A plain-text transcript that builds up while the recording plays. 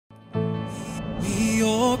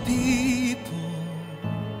people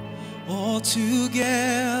all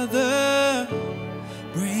together,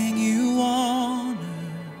 bring you honor,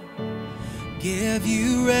 give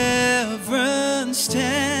you reverence,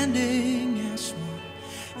 standing as one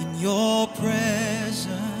in your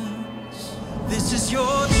presence. This is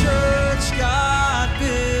your church, God,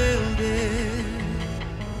 build it.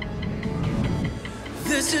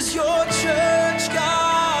 This is your church,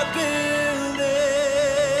 God, build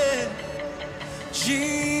it.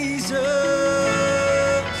 Jesus,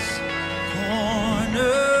 cornerstone,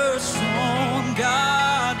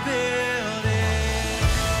 God, build it.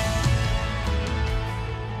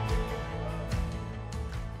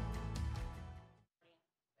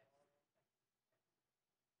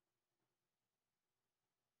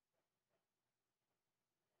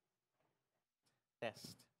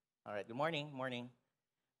 Test. All right. Good morning. Morning.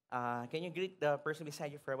 Can you greet the person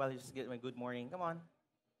beside you for a while? Just give them a good morning. Come on.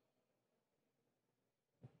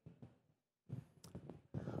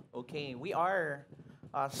 Okay. We are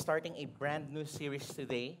starting a brand new series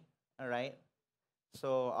today. All right.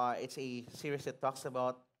 So it's a series that talks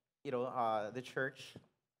about the church.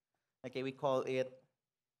 Okay. We call it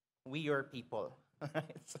 "We Your People." All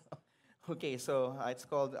right. So, okay. So it's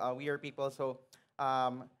called "We Your People." So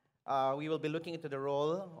um, we will be looking into the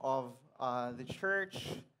role of the church,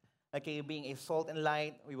 okay, being a salt and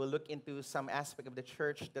light. We will look into some aspect of the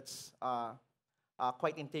church that's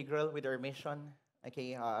quite integral with our mission,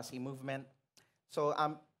 okay, as a movement. So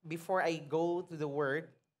before I go to the word,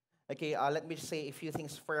 okay, let me say a few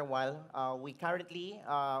things for a while. We currently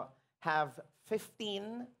have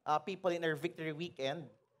 15 people in our victory weekend.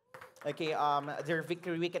 Okay, their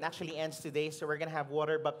victory weekend actually ends today, so we're gonna have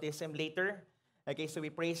water baptism later. Okay, so we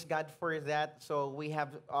praise God for that. So we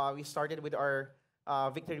started with our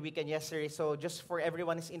victory weekend yesterday. So just for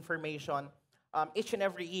everyone's information, each and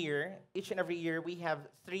every year we have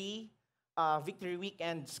three victory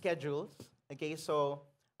weekend schedules. Okay, so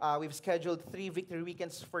we've scheduled three victory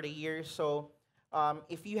weekends for the year. So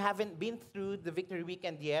if you haven't been through the victory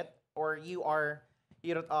weekend yet, or you're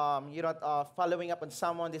not following up on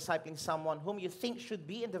someone, discipling someone whom you think should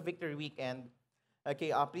be in the victory weekend,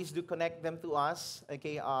 okay, please do connect them to us.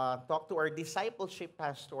 Okay, talk to our discipleship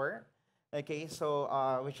pastor. Okay,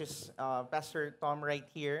 so which is Pastor Tom right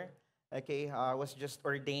here. Okay, was just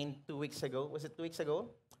ordained 2 weeks ago. Was it 2 weeks ago?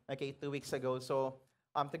 Okay, 2 weeks ago. So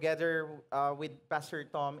together with Pastor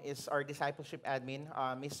Tom is our discipleship admin,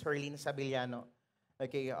 Miss Herlene Sabillano.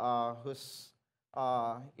 Okay, who's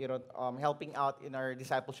helping out in our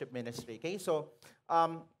discipleship ministry. Okay, so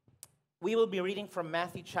we will be reading from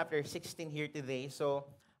Matthew chapter 16 here today. So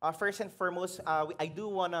first and foremost, I do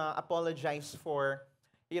want to apologize for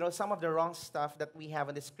some of the wrong stuff that we have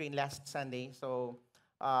on the screen last Sunday. So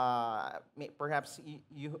perhaps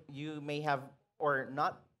you may have or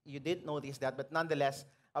not, you did notice that, but nonetheless,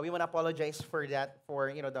 we want to apologize for that,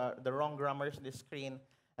 for the wrong grammars on the screen.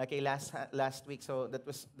 Okay, last week. So that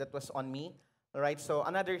was on me. All right. So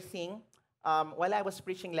another thing, while I was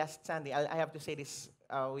preaching last Sunday, I have to say this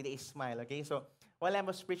with a smile. Okay. So while I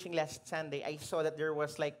was preaching last Sunday, I saw that there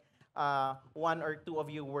was like one or two of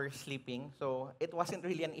you were sleeping. So it wasn't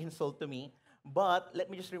really an insult to me. But let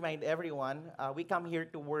me just remind everyone, we come here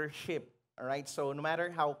to worship. All right. So no matter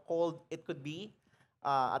how cold it could be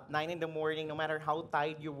at 9 in the morning, no matter how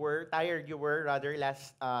tired you were rather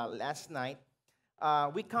last night,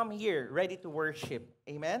 we come here ready to worship.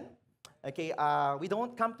 Amen. Okay, we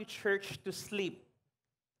don't come to church to sleep.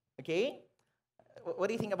 Okay? What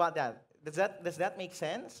do you think about that? Does that make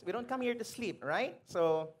sense? We don't come here to sleep, right?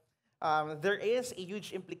 So there is a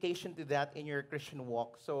huge implication to that in your Christian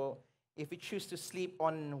walk. So if you choose to sleep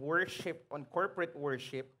on worship, on corporate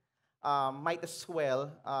worship, might as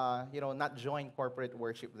well, not join corporate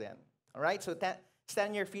worship then. All right? So stand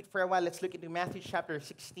on your feet for a while. Let's look into Matthew chapter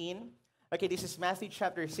 16. Okay, this is Matthew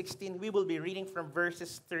chapter 16. We will be reading from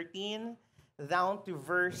verses 13 down to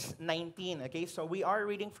verse 19. Okay, so we are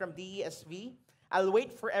reading from the ESV. I'll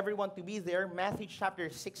wait for everyone to be there. Matthew chapter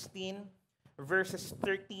 16, verses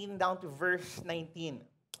 13 down to verse 19.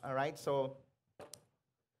 All right, so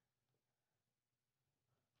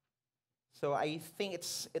I think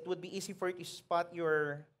it would be easy for you to spot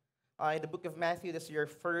your in the book of Matthew. This is your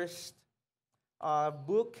first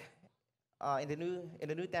book. In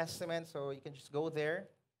the New Testament, so you can just go there.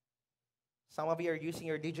 Some of you are using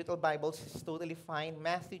your digital Bibles. It's totally fine.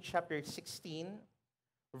 Matthew chapter 16,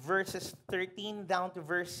 verses 13 down to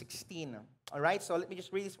verse 16. All right, so let me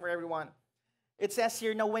just read this for everyone. It says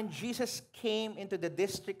here, now when Jesus came into the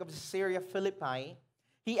district of Caesarea Philippi,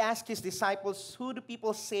 he asked his disciples, who do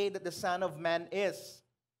people say that the Son of Man is?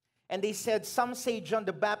 And they said, some say John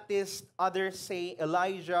the Baptist, others say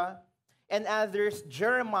Elijah, and others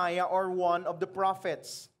Jeremiah or one of the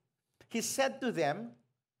prophets. He said to them,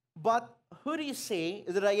 but who do you say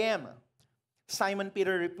that I am? Simon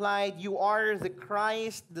Peter replied, you are the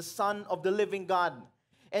Christ, the Son of the living God.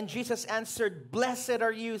 And Jesus answered, blessed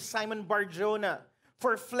are you, Simon Bar-Jonah,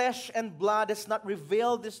 for flesh and blood has not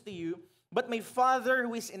revealed this to you, but my Father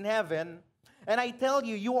who is in heaven. And I tell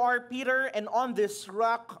you, you are Peter, and on this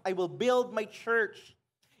rock I will build my church,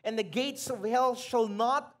 and the gates of hell shall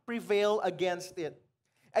not prevail against it.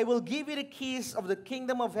 I will give you the keys of the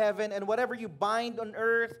kingdom of heaven, and whatever you bind on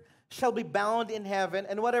earth shall be bound in heaven,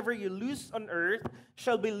 and whatever you loose on earth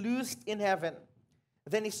shall be loosed in heaven.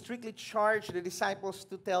 Then he strictly charged the disciples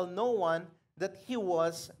to tell no one that he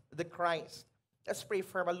was the Christ. Let's pray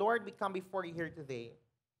for him. Lord, we come before you here today.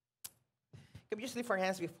 Can we just lift our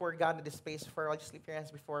hands before God in this space for all? Just lift your hands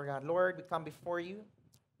before God. Lord, we come before you.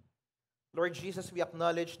 Lord Jesus, we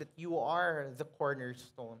acknowledge that you are the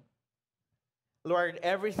cornerstone. Lord,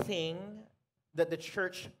 everything that the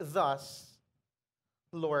church does,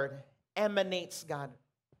 Lord, emanates, God,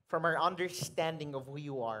 from our understanding of who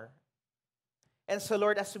you are. And so,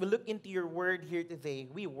 Lord, as we look into your word here today,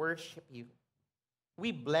 we worship you.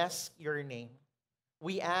 We bless your name.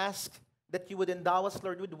 We ask that you would endow us,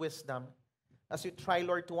 Lord, with wisdom as we try,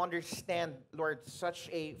 Lord, to understand, Lord, such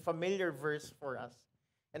a familiar verse for us.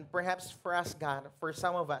 And perhaps for us, God, for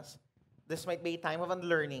some of us, this might be a time of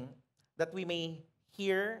unlearning, that we may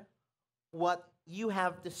hear what you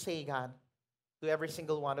have to say, God, to every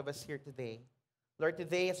single one of us here today. Lord,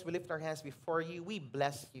 today as we lift our hands before you, we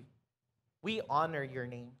bless you. We honor your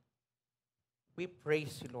name. We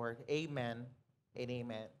praise you, Lord. Amen and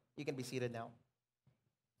amen. You can be seated now.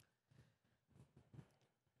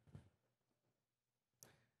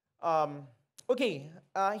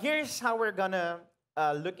 Here's how we're gonna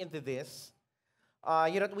look into this.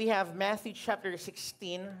 We have Matthew chapter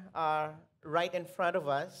 16 right in front of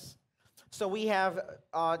us. So we have,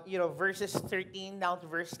 verses 13 down to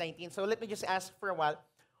verse 19. So let me just ask for a while.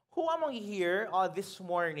 Who among you here this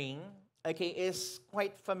morning, is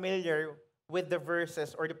quite familiar with the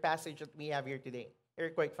verses or the passage that we have here today?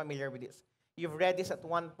 You're quite familiar with this. You've read this at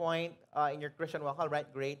one point in your Christian walk. All right,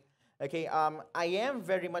 great. I am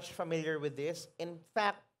very much familiar with this. In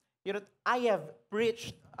fact, I have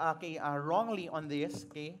preached, wrongly on this,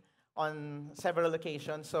 on several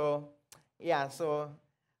occasions. So, yeah,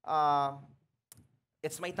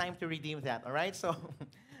 it's my time to redeem that, all right? So,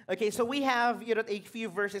 so we have, a few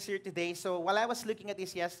verses here today. So while I was looking at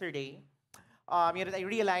this yesterday, I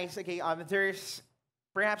realized, there's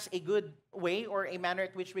perhaps a good way or a manner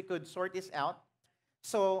at which we could sort this out.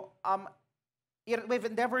 So, we've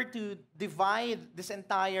endeavored to divide this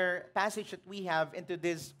entire passage that we have into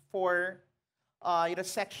these four,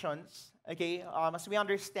 sections. As we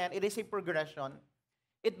understand, it is a progression.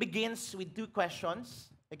 It begins with two questions.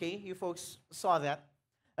 You folks saw that.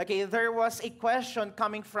 There was a question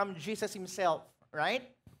coming from Jesus himself, right?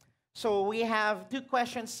 So we have two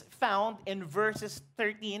questions found in verses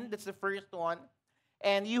 13. That's the first one.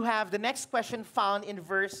 And you have the next question found in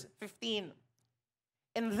verse 15.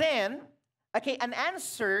 And then, an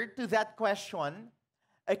answer to that question,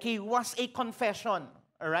 was a confession.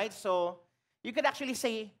 All right? So you could actually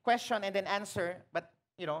say question and then answer, but,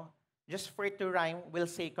 just for it to rhyme, we'll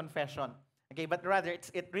say confession. But rather,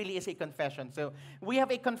 it really is a confession. So we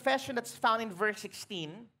have a confession that's found in verse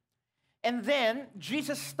 16. And then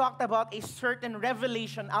Jesus talked about a certain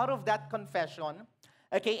revelation out of that confession,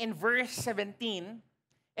 in verse 17.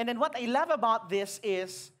 And then what I love about this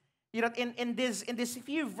is, in these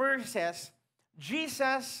few verses,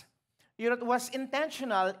 Jesus, was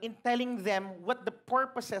intentional in telling them what the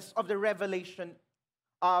purposes of the revelation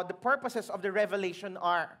are.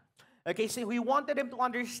 So we wanted them to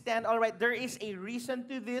understand, all right, there is a reason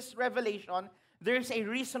to this revelation. There's a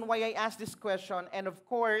reason why I asked this question. And of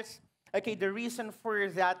course, the reason for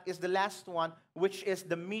that is the last one, which is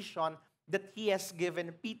the mission that he has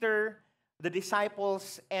given Peter, the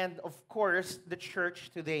disciples, and of course, the church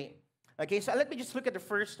today. So let me just look at the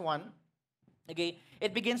first one.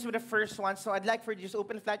 It begins with the first one. So I'd like for you to just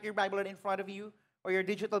open flat your Bible in front of you or your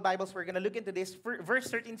digital Bibles. We're going to look into this. Verse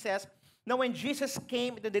 13 says, now when Jesus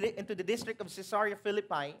came into the district of Caesarea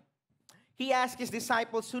Philippi, he asked his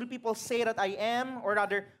disciples, who do people say that I am? Or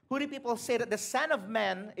rather, who do people say that the Son of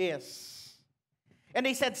Man is? And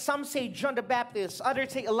they said, some say John the Baptist,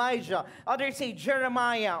 others say Elijah, others say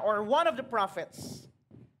Jeremiah, or one of the prophets.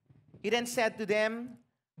 He then said to them,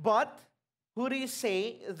 but who do you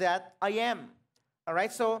say that I am? All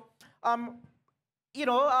right, so,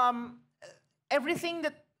 everything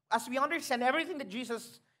that, as we understand, everything that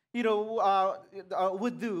Jesus,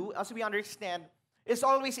 would do, as we understand, is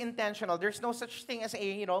always intentional. There's no such thing as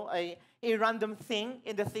a random thing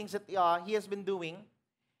in the things that he has been doing.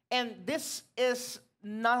 And this is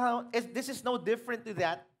no different to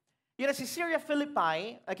that. Caesarea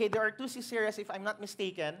Philippi, okay, there are two Caesareas if I'm not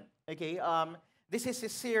mistaken. Okay, this is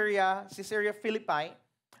Caesarea Philippi.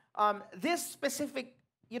 This specific,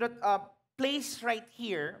 place right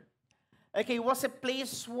here, okay, was a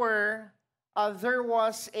place where there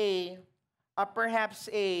was perhaps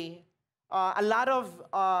a lot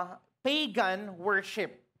of pagan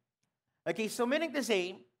worship. Okay, so meaning to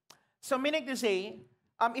say,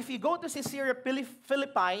 if you go to Caesarea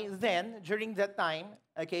Philippi, then during that time,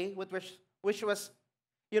 okay, which was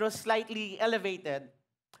slightly elevated,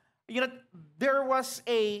 there was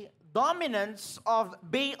a dominance of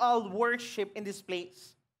Baal worship in this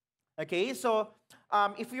place. Okay, so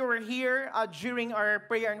if you were here during our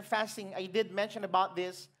prayer and fasting, I did mention about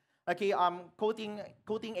this. Okay, quoting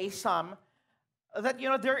a psalm that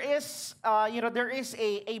there is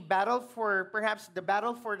a battle for perhaps the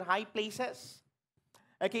battle for the high places.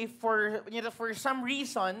 Okay, for some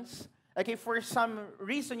reasons,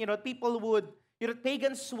 people would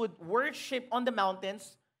pagans would worship on the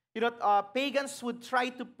mountains. Pagans would try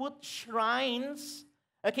to put shrines,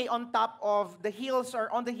 okay, on top of the hills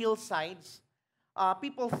or on the hillsides.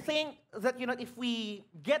 People think that if we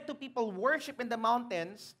get to people worship in the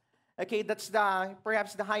mountains, okay, that's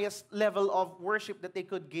perhaps the highest level of worship that they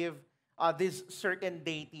could give these certain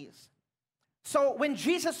deities. So when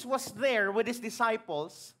Jesus was there with his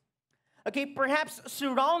disciples, okay, perhaps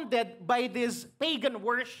surrounded by this pagan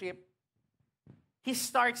worship, he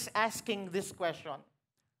starts asking this question.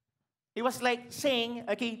 He was like saying,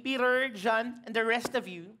 okay, Peter, John, and the rest of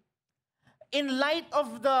you, in light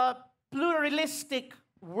of the pluralistic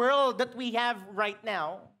world that we have right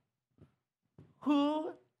now,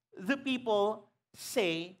 who the people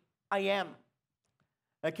say I am?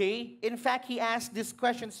 Okay? In fact, he asked this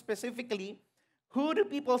question specifically, who do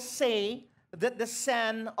people say that the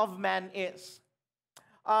Son of Man is?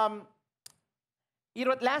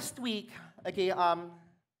 Last week, okay,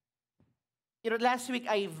 last week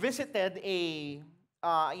I visited a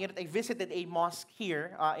mosque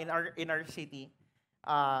here in our city.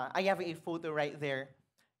 I have a photo right there,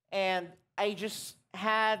 and I just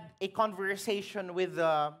had a conversation with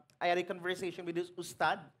this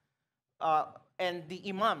ustad and the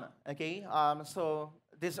imam. Okay, so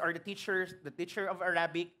these are the teachers, the teacher of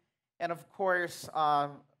Arabic, and of course,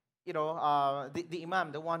 the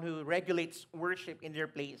imam, the one who regulates worship in their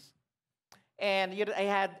place. And I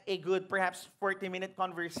had a good, perhaps 40-minute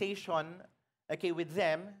conversation, okay, with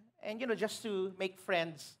them, and just to make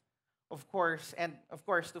friends, of course, and of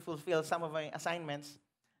course to fulfill some of my assignments,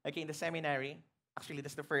 okay, in the seminary. Actually,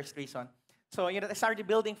 that's the first reason. So I started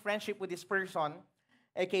building friendship with this person,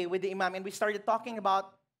 okay, with the imam, and we started talking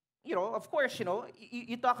about, of course,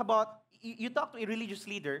 you talk to a religious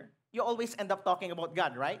leader, you always end up talking about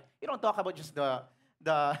God, right? You don't talk about just the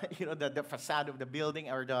the facade of the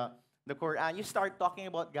building or the Quran. You start talking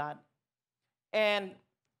about God. And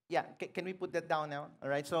yeah, can we put that down now? All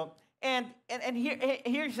right. So and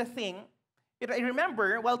here's the thing. I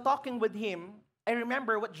remember while talking with him, I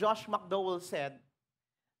remember what Josh McDowell said.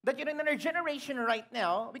 That in our generation right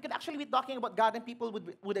now, we could actually be talking about God and people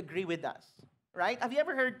would agree with us. Right? Have you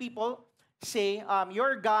ever heard people say,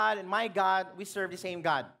 your God and my God, we serve the same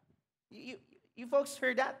God? You folks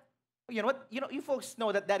heard that? You know what? You folks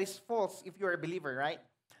know that is false if you're a believer, right?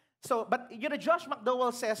 So, but Josh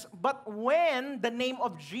McDowell says, but when the name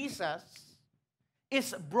of Jesus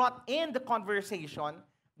is brought in the conversation,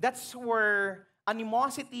 that's where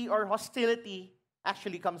animosity or hostility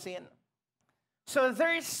actually comes in. So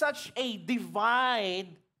there is such a divide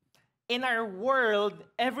in our world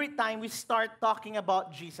every time we start talking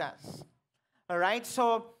about Jesus. All right?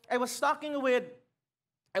 So I was talking with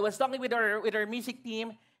our music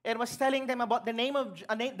team and was telling them about the name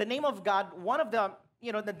of God. One of the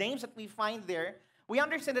the names that we find there, we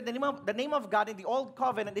understand that the name of God in the Old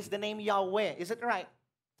Covenant is the name Yahweh. Is it right?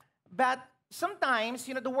 But sometimes,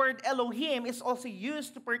 the word Elohim is also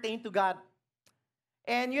used to pertain to God.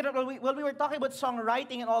 And, when we were talking about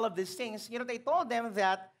songwriting and all of these things, they told them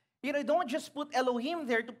that, don't just put Elohim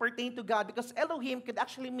there to pertain to God, because Elohim could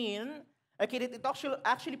actually mean, okay, that it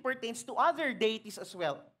actually pertains to other deities as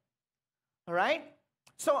well. All right?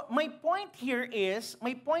 So my point here is,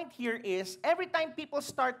 every time people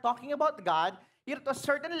start talking about God, to a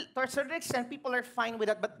certain extent, people are fine with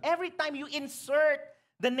that. But every time you insert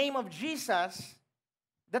the name of Jesus,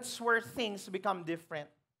 that's where things become different.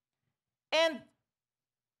 And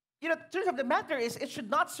the truth of the matter is, it should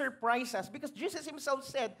not surprise us because Jesus himself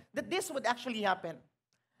said that this would actually happen.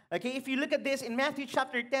 Okay, if you look at this in Matthew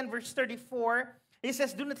chapter 10, verse 34, he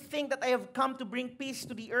says, "Do not think that I have come to bring peace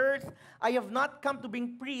to the earth. I have not come to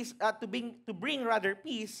bring peace, to bring rather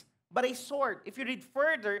peace, but a sword." If you read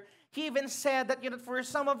further, he even said that, for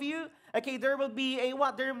some of you, okay, there will be a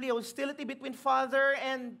what? There will be a hostility between father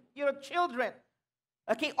and, children.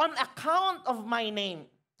 Okay, on account of my name.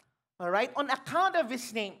 All right, on account of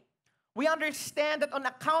his name. We understand that on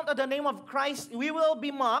account of the name of Christ, we will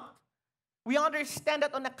be mocked. We understand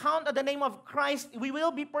that on account of the name of Christ, we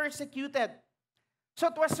will be persecuted. So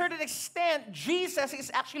to a certain extent, Jesus is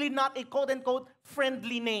actually not a quote-unquote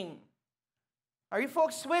friendly name. Are you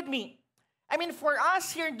folks with me? I mean, for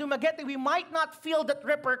us here in Dumaguete, we might not feel that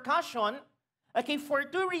repercussion, okay, for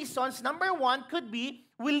two reasons. Number one could be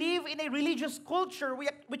we live in a religious culture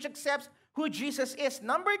which accepts who Jesus is.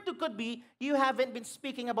 Number two could be you haven't been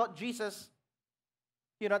speaking about Jesus,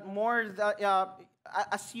 more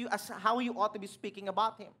as how you ought to be speaking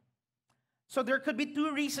about him. So there could be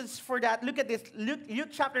two reasons for that. Look at this.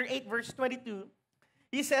 Luke chapter 8, verse 22.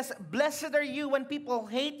 He says, "Blessed are you when people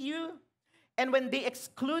hate you, and when they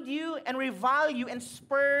exclude you and revile you and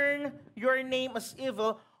spurn your name as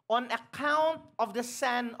evil on account of the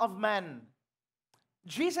Son of Man."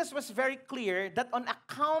 Jesus was very clear that on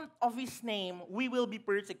account of his name, we will be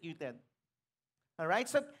persecuted. All right?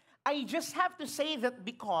 So I just have to say that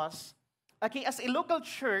because, okay, as a local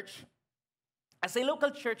church,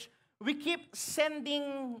 we keep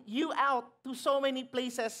sending you out to so many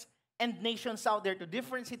places and nations out there, to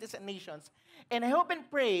different cities and nations. And I hope and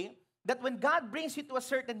pray that when God brings you to a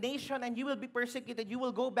certain nation and you will be persecuted, you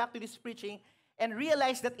will go back to this preaching and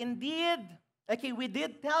realize that indeed, okay, we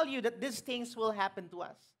did tell you that these things will happen to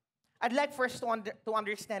us. I'd like for us to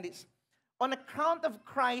understand this. On account of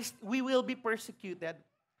Christ, we will be persecuted.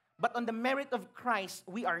 But on the merit of Christ,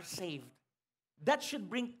 we are saved. That should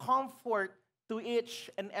bring comfort to each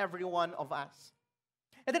and every one of us.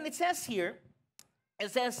 And then it says here,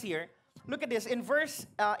 look at this, in verse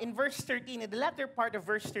 13, in the latter part of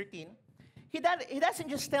verse 13, he doesn't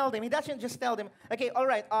just tell them, okay, all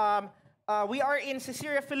right, we are in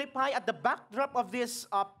Caesarea Philippi at the backdrop of this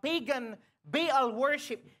pagan Baal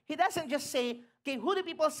worship. He doesn't just say, okay, who do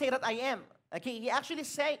people say that I am? Okay, he actually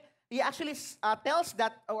tells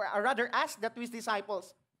that, or rather asks that to his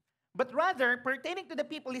disciples. But rather, pertaining to the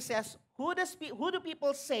people, he says, who do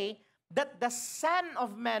people say that the Son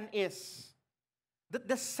of Man is? That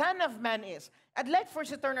the Son of Man is. I'd like for us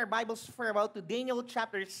to turn our Bibles for a while to Daniel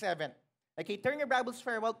chapter 7. Okay, turn your Bibles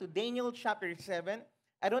for a while to Daniel chapter 7.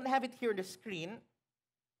 I don't have it here on the screen.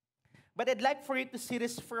 But I'd like for you to see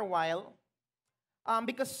this for a while.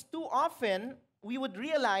 Because too often, we would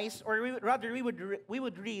realize, or we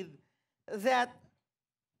would read that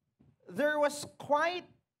there was quite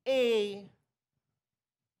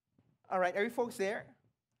all right, are you folks there?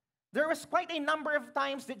 There was quite a number of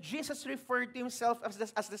times that Jesus referred to himself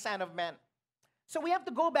as the Son of Man. So we have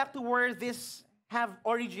to go back to where this have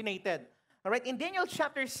originated. All right, in Daniel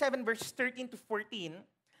chapter 7, verse 13 to 14,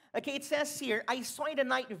 okay, it says here, "I saw in the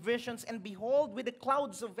night visions, and behold, with the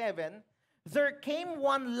clouds of heaven, there came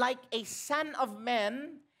one like a son of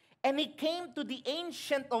man, and he came to the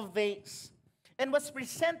Ancient of Days, and was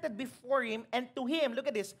presented before him, and to him," look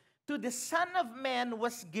at this, "to the Son of Man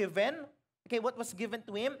was given," okay, what was given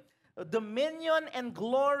to him? "Dominion and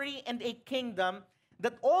glory and a kingdom,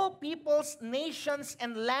 that all peoples, nations,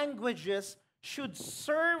 and languages should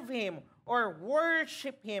serve him," or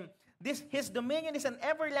worship him. His dominion is an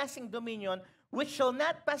everlasting dominion which shall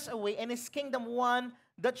not pass away, and his kingdom one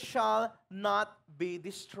that shall not be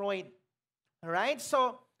destroyed. All right?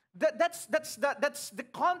 So that's the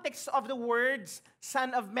context of the words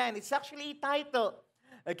Son of Man. It's actually a title.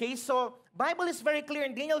 Okay, so Bible is very clear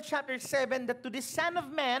in Daniel chapter 7 that to the Son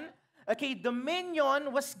of Man, okay,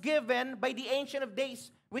 dominion was given by the Ancient of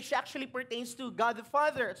Days, which actually pertains to God the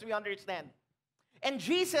Father, as we understand. And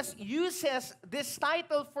Jesus uses this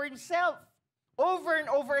title for himself over and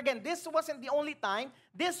over again. This wasn't the only time.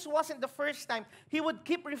 This wasn't the first time. He would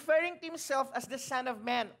keep referring to himself as the Son of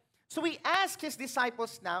Man. So he asked his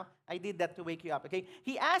disciples now, I did that to wake you up, okay?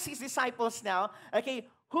 He asked his disciples now, okay,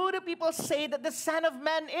 who do people say that the Son of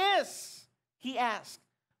Man is? He asked.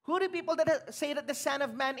 Who do people say that the Son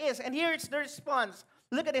of Man is? And here's the response.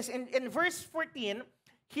 Look at this. In verse 14,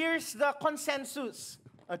 here's the consensus,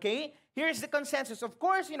 okay? Here's the consensus. Of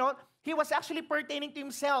course, he was actually pertaining to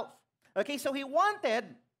himself. Okay, so he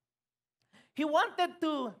wanted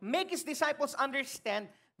to make his disciples understand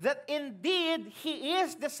that indeed he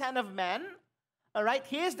is the Son of Man. All right,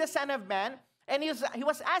 he is the Son of Man. And he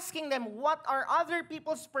was asking them, what are other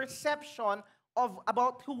people's perception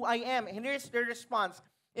about who I am? And here's their response.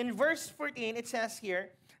 In verse 14, it says here,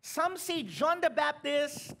 some say John the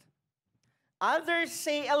Baptist, others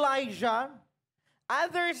say Elijah,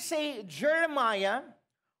 others say Jeremiah,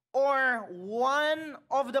 or one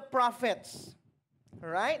of the prophets. All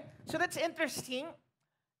right? So that's interesting.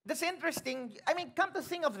 That's interesting. I mean, come to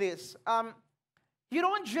think of this. You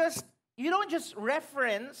don't just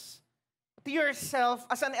reference to yourself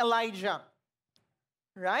as an Elijah.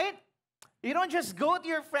 Right? You don't just go to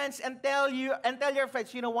your friends and tell your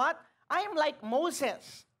friends, you know what? I'm like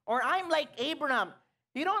Moses, or I'm like Abraham.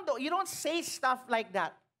 You don't say stuff like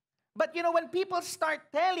that. But when people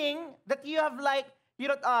start telling that you have like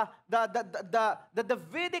the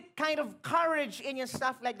Davidic kind of courage in you,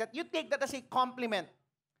 stuff like that, you take that as a compliment.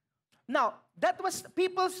 Now, that was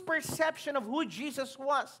people's perception of who Jesus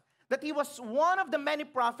was. That he was one of the many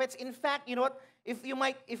prophets. In fact, you know what? If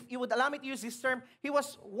you would allow me to use this term, he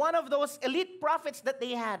was one of those elite prophets that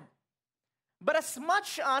they had. But as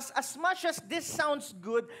much as this sounds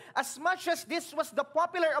good, as much as this was the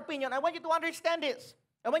popular opinion, I want you to understand this.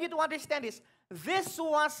 This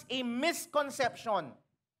was a misconception.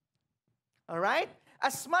 All right?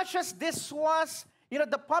 As much as this was,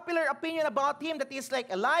 the popular opinion about him, that he's like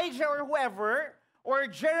Elijah or whoever, or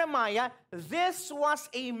Jeremiah, this was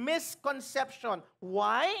a misconception.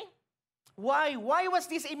 Why? Why was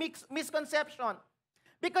this a misconception?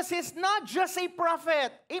 Because he's not just a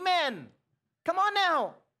prophet. Amen. Come on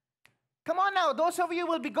now. Those of you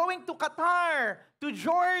will be going to Qatar, to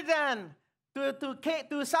Jordan,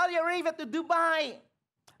 to Saudi Arabia, to Dubai.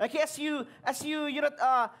 Okay, as you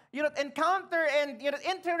encounter and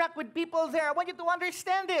interact with people there, I want you to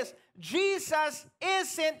understand this. Jesus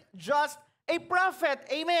isn't just a prophet.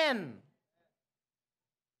 Amen.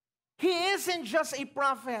 He isn't just a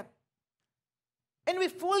prophet. And we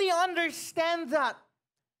fully understand that.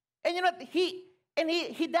 And he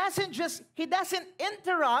doesn't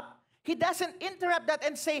interrupt that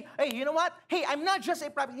and say, hey, you know what? Hey, I'm not just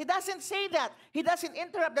a prophet. He doesn't say that. He doesn't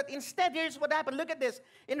interrupt that. Instead, here's what happened. Look at this.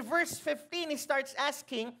 In verse 15, he starts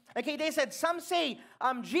asking, okay, they said, some say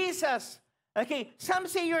Jesus. Okay, some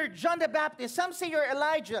say you're John the Baptist. Some say you're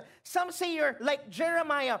Elijah. Some say you're like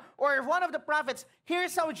Jeremiah or one of the prophets.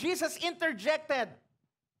 Here's how Jesus interjected.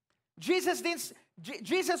 Jesus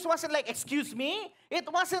wasn't like, excuse me.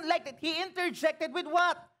 It wasn't like that. He interjected with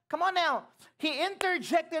what? Come on now. He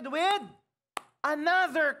interjected with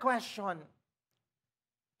another question.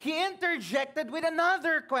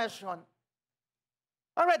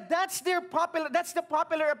 All right, that's the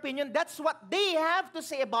popular opinion. That's what they have to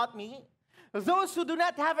say about me. Those who do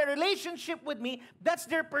not have a relationship with me, that's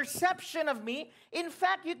their perception of me. In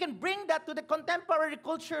fact, you can bring that to the contemporary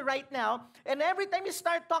culture right now. And every time you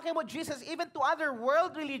start talking about Jesus, even to other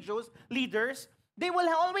world religious leaders, they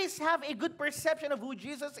will always have a good perception of who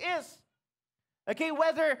Jesus is. Okay,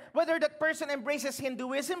 whether that person embraces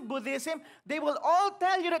Hinduism, Buddhism, they will all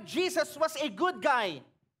tell you that Jesus was a good guy.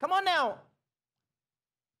 Come on now.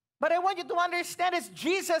 But I want you to understand this.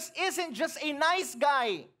 Jesus isn't just a nice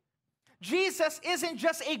guy. Jesus isn't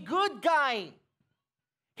just a good guy.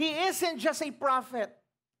 He isn't just a prophet.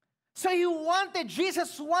 So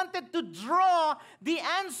Jesus wanted to draw the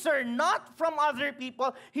answer not from other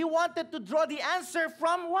people. He wanted to draw the answer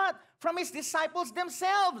from what? From his disciples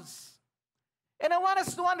themselves. And I want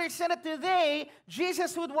us to understand that today,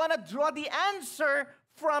 Jesus would want to draw the answer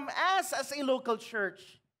from us as a local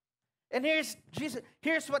church. And here's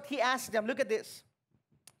what he asked them. Look at this.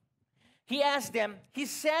 He asked them, he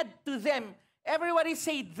said to them, everybody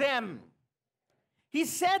say them. He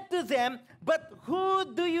said to them, but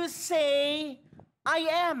who do you say I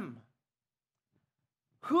am?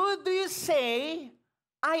 Who do you say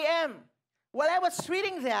I am? While I was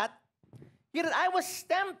reading that, I was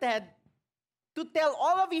tempted to tell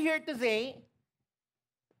all of you here today,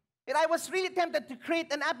 and I was really tempted to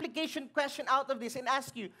create an application question out of this and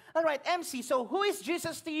ask you, all right, MC, so who is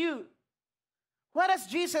Jesus to you? What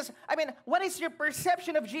is your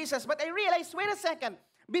perception of Jesus? But I realized, wait a second,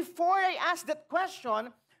 before I ask that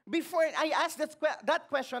question,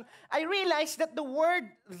 I realized that the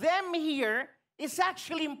word them here is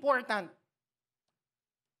actually important.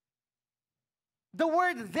 The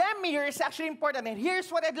word them here is actually important. And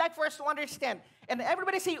here's what I'd like for us to understand. And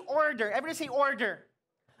everybody say order. Everybody say order.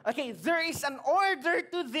 Okay, there is an order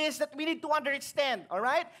to this that we need to understand, all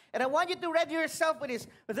right? And I want you to ready yourself with this.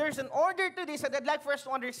 There's an order to this that I'd like for us to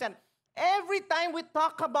understand. Every time we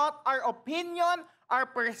talk about our opinion, our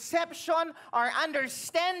perception, our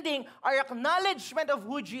understanding, our acknowledgement of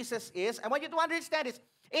who Jesus is, I want you to understand this.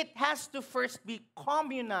 It has to first be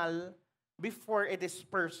communal before it is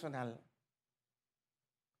personal.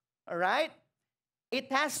 All right?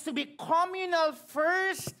 It has to be communal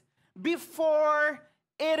first before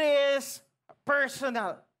it is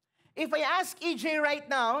personal. If I ask EJ right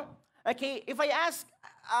now, okay, if I ask,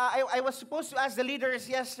 I was supposed to ask the leaders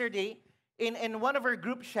yesterday in one of our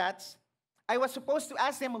group chats, I was supposed to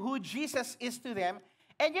ask them who Jesus is to them.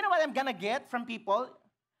 And you know what I'm going to get from people?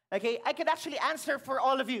 Okay, I could actually answer for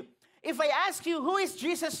all of you. If I ask you, who is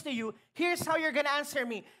Jesus to you? Here's how you're going to answer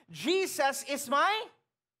me. Jesus is my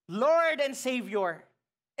Lord and Savior.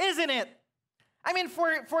 Isn't it? I mean,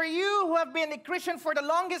 for you who have been a Christian for the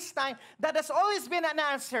longest time, that has always been an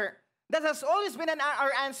answer. That has always been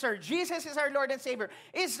our answer. Jesus is our Lord and Savior.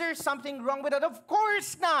 Is there something wrong with that? Of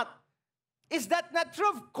course not. Is that not true?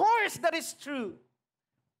 Of course that is true.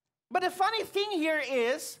 But the funny thing here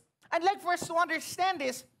is, I'd like for us to understand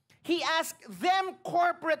this. He asked them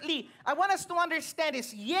corporately. I want us to understand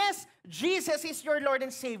this. Yes, Jesus is your Lord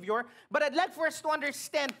and Savior, but I'd like for us to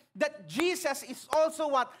understand that Jesus is also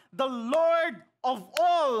what? The Lord of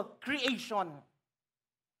all creation.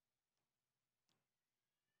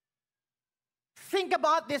 Think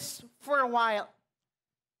about this for a while.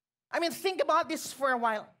 Think about this for a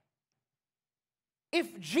while.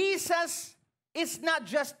 If Jesus is not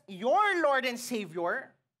just your Lord and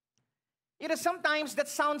Savior, sometimes that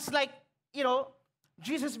sounds like,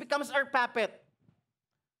 Jesus becomes our puppet.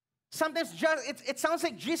 Sometimes it sounds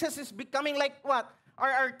like Jesus is becoming like what?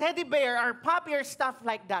 Our teddy bear, our puppy, or stuff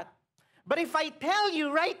like that. But if I tell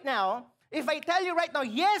you right now,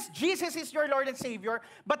 yes, Jesus is your Lord and Savior,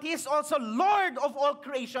 but He is also Lord of all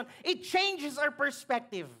creation, it changes our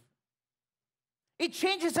perspective. It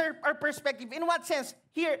changes our perspective. In what sense?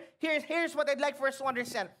 Here's what I'd like for us to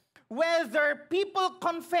understand. Whether people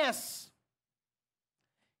confess,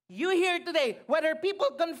 you here today, whether people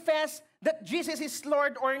confess that Jesus is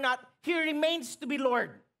Lord or not, He remains to be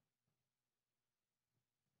Lord.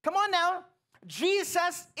 Come on now.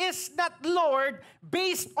 Jesus is not Lord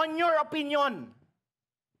based on your opinion.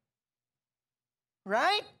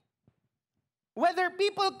 Right? Whether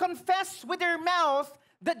people confess with their mouth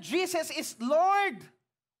that Jesus is Lord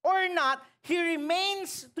or not, He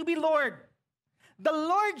remains to be Lord. The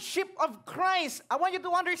Lordship of Christ, I want you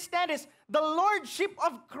to understand this, the Lordship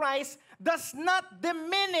of Christ does not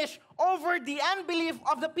diminish over the unbelief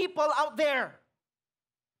of the people out there.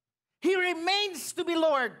 He remains to be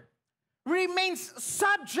Lord, remains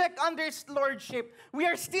subject under His Lordship. We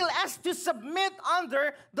are still asked to submit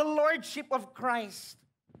under the Lordship of Christ.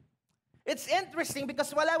 It's interesting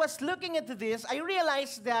because while I was looking into this, I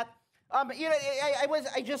realized that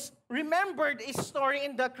I just remembered a story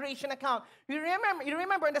in the creation account. You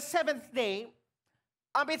remember on the seventh day,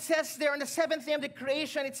 it says there on the seventh day of the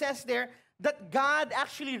creation, it says there that God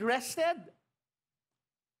actually rested.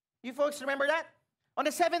 You folks remember that? On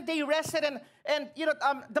the seventh day, He rested, and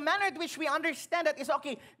the manner in which we understand that is,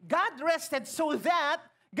 okay, God rested so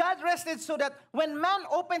that when man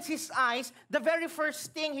opens his eyes, the very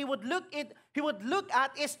first thing he would look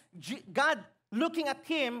at is God looking at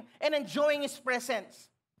him and enjoying His presence.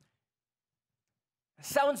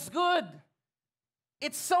 Sounds good.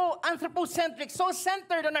 It's so anthropocentric, so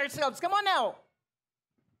centered on ourselves. Come on now.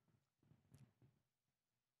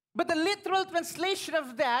 But the literal translation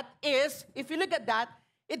of that is, if you look at that,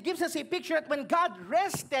 it gives us a picture that when God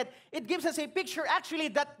rested, it gives us a picture actually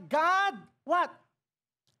that God, what?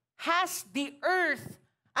 Has the earth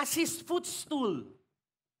as His footstool.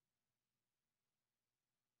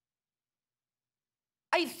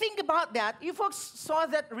 I think about that. You folks saw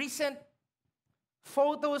that recent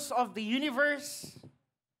photos of the universe?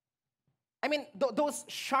 Those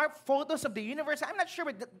sharp photos of the universe. I'm not sure,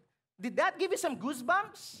 but did that give you some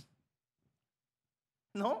goosebumps?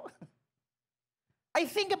 No? I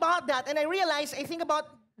think about that, and I think about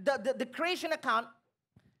the creation account.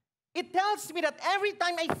 It tells me that every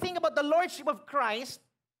time I think about the Lordship of Christ,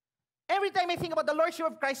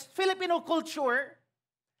 Filipino culture,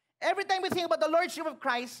 every time we think about the Lordship of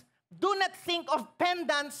Christ, do not think of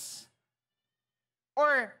pendants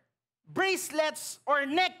or bracelets or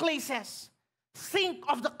necklaces. Think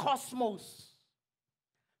of the cosmos.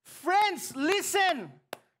 Friends, listen.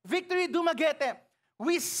 Victory Dumaguete.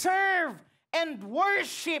 We serve and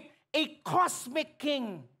worship a cosmic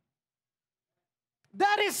King.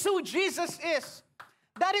 That is who Jesus is.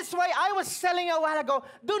 That is why I was telling you a while ago,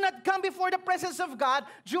 do not come before the presence of God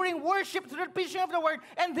during worship through the preaching of the word,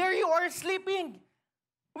 and there you are sleeping.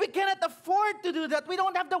 We cannot afford to do that. We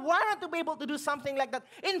don't have the warrant to be able to do something like that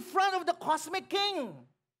in front of the cosmic King.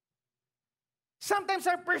 Sometimes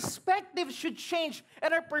our perspective should change,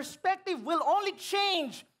 and our perspective will only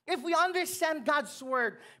change if we understand God's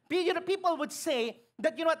word, people would say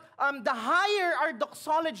that, the higher our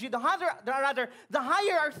doxology, the higher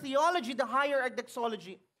our theology, the higher our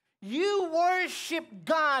doxology. You worship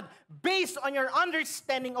God based on your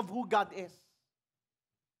understanding of who God is.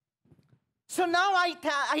 So now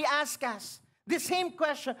I ask us the same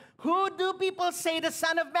question. Who do people say the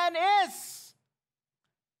Son of Man is?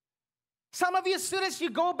 Some of you students, you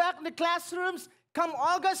go back in the classrooms, come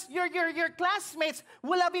August, your classmates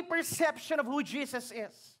will have a perception of who Jesus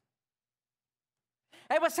is.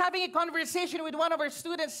 I was having a conversation with one of our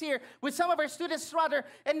students here, with some of our students rather,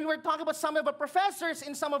 and we were talking about some of our professors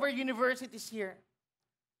in some of our universities here.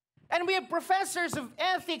 And we have professors of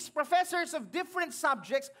ethics, professors of different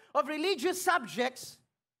subjects, of religious subjects,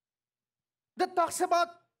 that talks about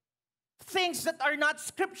things that are not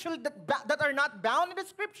scriptural, that are not bound in the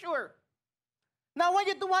scripture. Now I want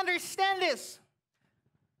you to understand this.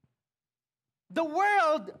 The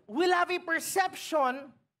world will have a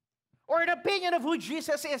perception or an opinion of who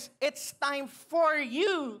Jesus is. It's time for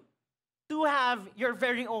you to have your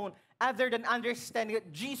very own, other than understanding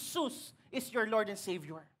that Jesus is your Lord and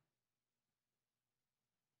Savior.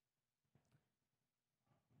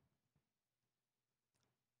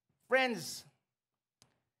 Friends,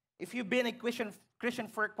 if you've been a Christian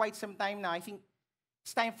for quite some time now, I think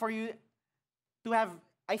it's time for you to have,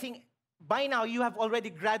 I think by now you have already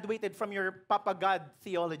graduated from your Papa God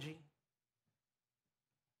theology.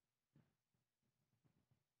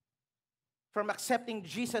 From accepting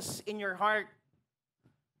Jesus in your heart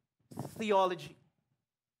theology.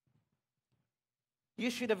 You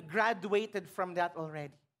should have graduated from that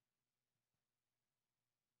already.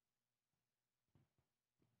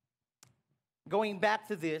 Going back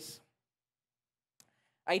to this,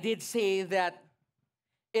 I did say that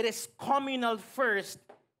it is communal first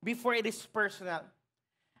before it is personal.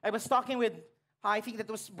 I was talking with, I think that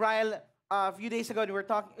was Brian a few days ago. We were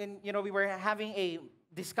talking, we were having a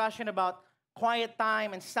discussion about quiet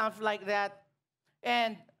time and stuff like that.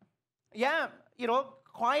 And yeah,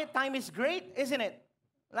 quiet time is great, isn't it?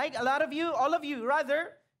 Like a lot of you, all of you,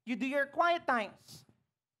 rather, you do your quiet times.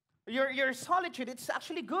 Your solitude, it's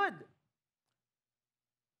actually good.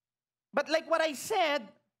 But like what I said,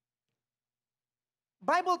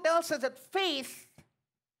 Bible tells us that faith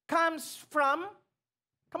comes from,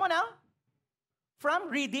 come on now, from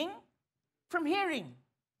reading, from hearing.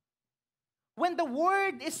 When the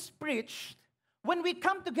word is preached, when we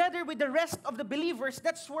come together with the rest of the believers,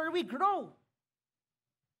 that's where we grow.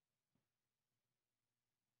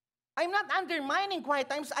 I'm not undermining quiet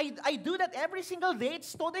times. I do that every single day.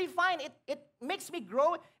 It's totally fine. It makes me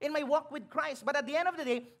grow in my walk with Christ. But at the end of the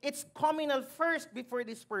day, it's communal first before it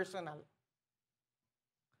is personal.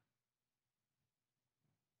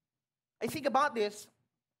 I think about this,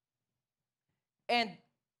 and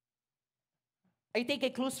I take a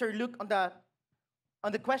closer look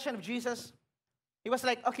on the question of Jesus. He was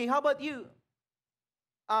like, okay, how about you?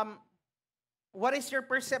 What is your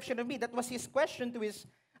perception of me? That was his question to his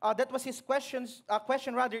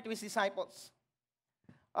question to his disciples.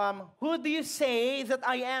 Who do you say that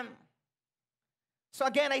I am? So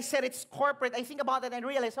again, I said it's corporate. I think about it and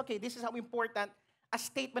realize, okay, this is how important a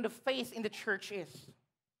statement of faith in the church is.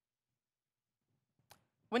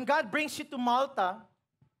 When God brings you to Malta,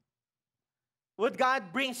 when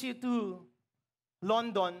God brings you to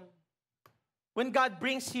London, when God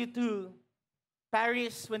brings you to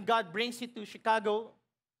Paris, when God brings you to Chicago,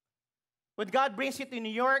 when God brings you to New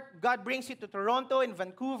York, God brings you to Toronto and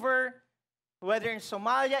Vancouver, whether in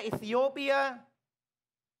Somalia, Ethiopia,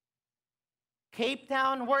 Cape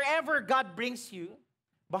Town, wherever God brings you,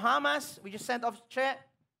 Bahamas, we just sent off Che,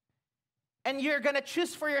 and you're going to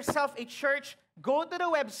choose for yourself a church, go to the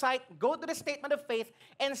website, go to the statement of faith,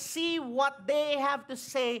 and see what they have to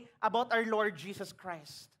say about our Lord Jesus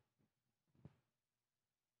Christ.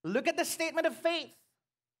 Look at the statement of faith.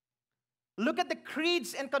 Look at the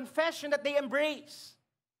creeds and confession that they embrace.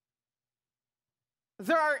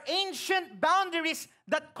 There are ancient boundaries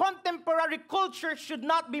that contemporary culture should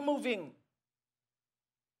not be moving.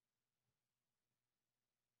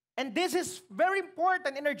 And this is very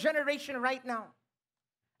important in our generation right now.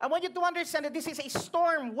 I want you to understand that this is a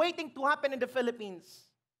storm waiting to happen in the Philippines.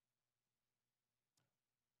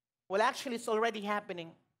 Well, actually, it's already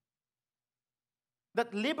happening.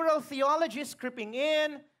 That liberal theology is creeping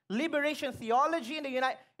in. Liberation theology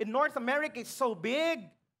in North America is so big.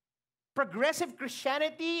 Progressive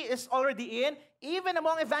Christianity is already in, even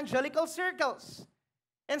among evangelical circles.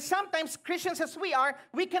 And sometimes Christians as we are,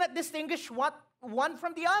 we cannot distinguish one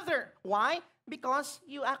from the other. Why? Because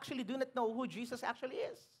you actually do not know who Jesus actually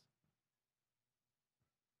is.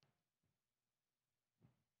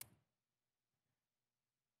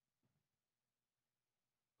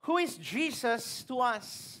 Who is Jesus to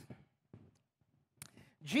us?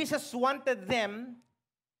 Jesus wanted them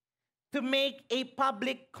to make a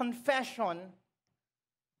public confession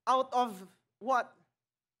out of what?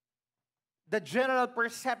 The general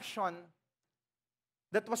perception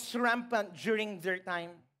that was rampant during their time.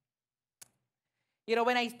 You know,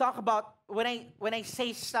 when I talk about, when I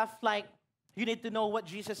say stuff like, you need to know what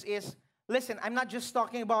Jesus is, listen, I'm not just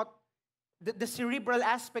talking about the cerebral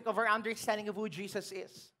aspect of our understanding of who Jesus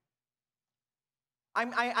is.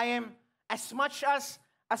 I am, as much as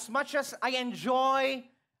I enjoy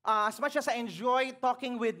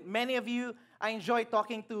talking with many of you, I enjoy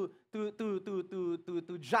talking to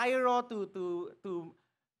Jairo,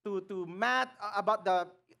 to Matt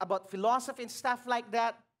about philosophy and stuff like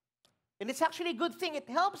that. And it's actually a good thing. It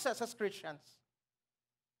helps us as Christians.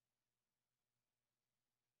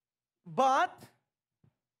 But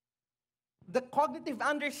the cognitive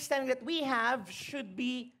understanding that we have should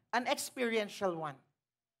be an experiential one.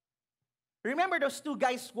 Remember those two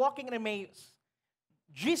guys walking in Emmaus?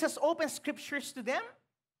 Jesus opens scriptures to them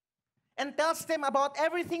and tells them about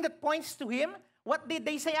everything that points to Him. What did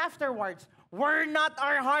they say afterwards? Were not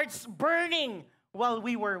our hearts burning while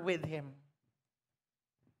we were with Him?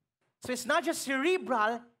 So it's not just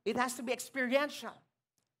cerebral, it has to be experiential.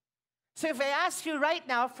 So if I ask you right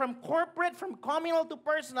now, from corporate, from communal to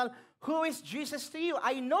personal, who is Jesus to you?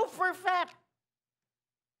 I know for a fact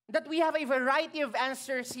that we have a variety of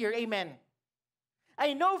answers here. Amen.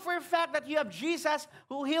 I know for a fact that you have Jesus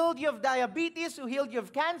who healed you of diabetes, who healed you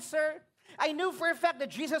of cancer. I knew for a fact that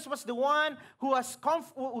Jesus was the one who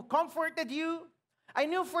comforted you. I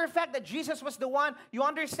knew for a fact that Jesus was the one, you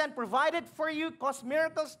understand, provided for you, caused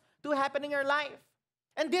miracles to happen in your life.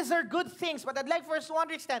 And these are good things, but I'd like for us to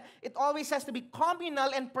understand, it always has to be communal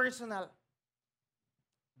and personal.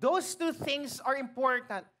 Those two things are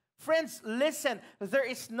important. Friends, listen, there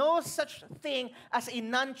is no such thing as a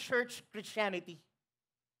non-church Christianity.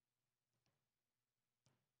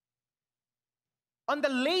 On the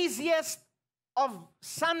laziest of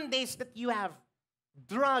Sundays that you have,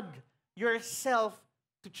 drug yourself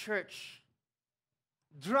to church.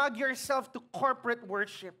 Drug yourself to corporate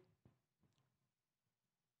worship.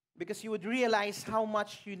 Because you would realize how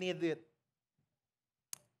much you need it.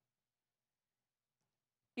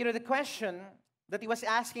 You know, the question that He was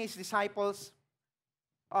asking His disciples,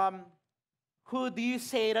 who do you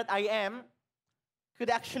say that I am, could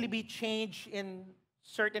actually be changed in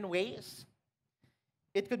certain ways.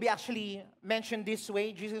 It could be actually mentioned this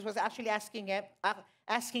way. Jesus was actually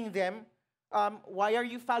asking them, why are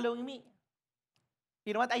you following me?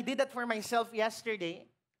 You know what? I did that for myself yesterday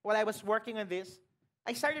while I was working on this.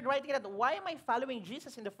 I started writing that, why am I following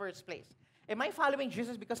Jesus in the first place? Am I following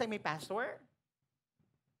Jesus because I'm a pastor?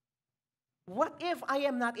 What if I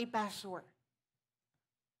am not a pastor?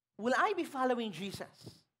 Will I be following Jesus?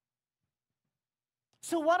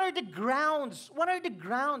 So what are the grounds? What are the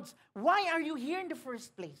grounds? Why are you here in the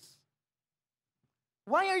first place?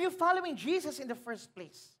 Why are you following Jesus in the first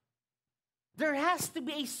place? There has to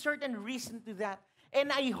be a certain reason to that.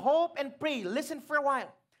 And I hope and pray, listen for a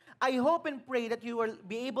while. I hope and pray that you will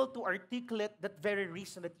be able to articulate that very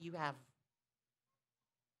reason that you have.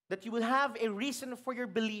 That you will have a reason for your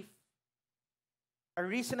belief. A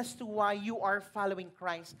reason as to why you are following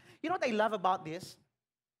Christ. You know what I love about this?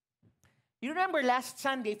 You remember last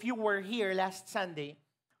Sunday, if you were here last Sunday,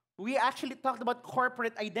 we actually talked about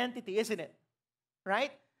corporate identity, isn't it?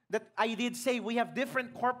 Right? That I did say we have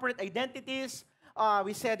different corporate identities.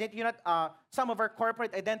 We said that, you know, some of our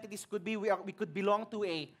corporate identities could be, we could belong to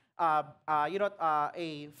a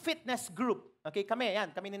fitness group. Okay,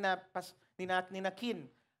 kami nina Kin.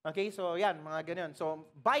 Okay, so yan, mga ganyan. So,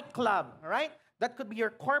 bike club, right? That could be your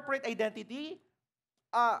corporate identity.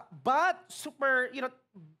 But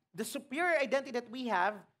the superior identity that we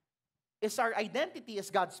have is our identity as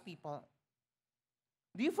God's people.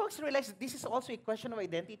 Do you folks realize that this is also a question of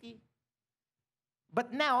identity?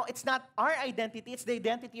 But now, it's not our identity, it's the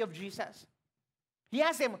identity of Jesus. He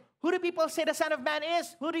asked them, who do people say the Son of Man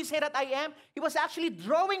is? Who do you say that I am? He was actually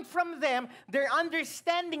drawing from them their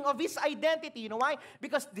understanding of His identity. You know why?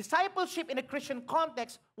 Because discipleship in a Christian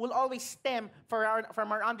context will always stem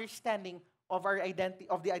from our understanding of our identity,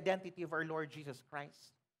 of the identity of our Lord Jesus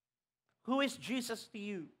Christ. Who is Jesus to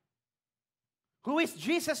you? Who is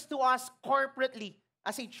Jesus to us corporately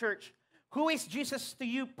as a church? Who is Jesus to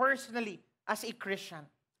you personally as a Christian?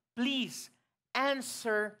 Please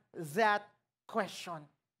answer that question.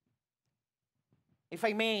 If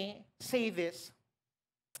I may say this,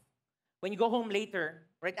 when you go home later,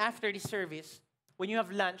 right after the service, when you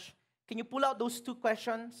have lunch, can you pull out those two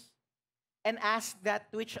questions and ask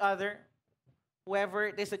that to each other? whoever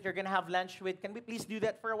it is that you're going to have lunch with, can we please do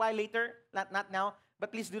that for a while later? Not now,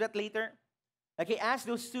 but please do that later. Okay, ask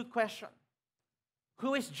those two questions.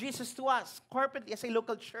 Who is Jesus to us, corporately as a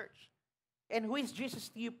local church? And who is Jesus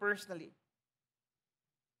to you personally?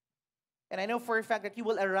 And I know for a fact that you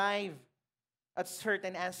will arrive at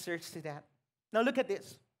certain answers to that. Now look at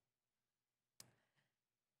this.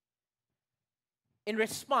 In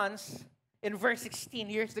response, in verse 16,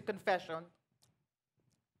 here's the confession.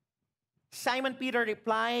 Simon Peter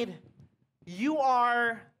replied, "You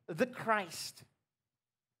are the Christ.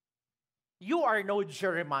 You are no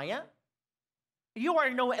Jeremiah. You are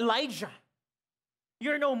no Elijah.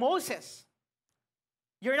 You're no Moses.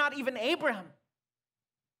 You're not even Abraham."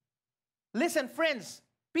 Listen, friends,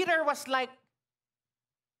 Peter was like,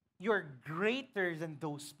 "You're greater than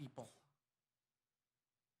those people."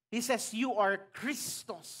 He says, "You are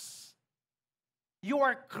Christos. You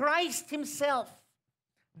are Christ himself,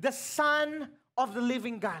 the Son of the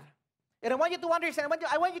living God." And I want you to understand,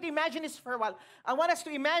 I want you to imagine this for a while. I want us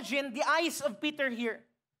to imagine the eyes of Peter here.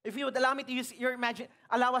 If you would allow me to use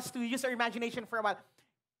allow us to use our imagination for a while.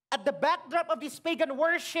 At the backdrop of this pagan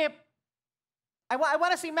worship, I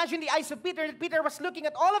want us to imagine the eyes of Peter. Peter was looking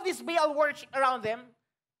at all of this Baal worship around them.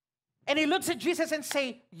 And he looks at Jesus and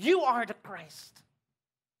say, "You are the Christ.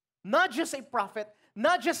 Not just a prophet,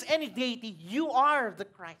 not just any deity. You are the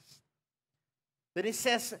Christ." Then he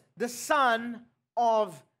says, "The Son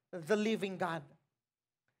of the living God."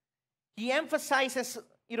 He emphasizes,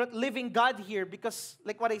 living God here because,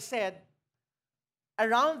 like what I said,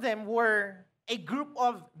 around them were a group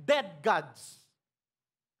of dead gods.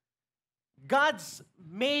 Gods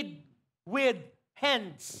made with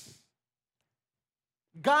hands.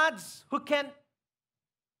 Gods who can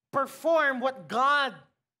perform what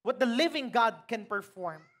the living God can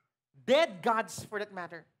perform. Dead gods for that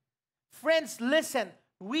matter. Friends, listen.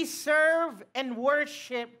 We serve and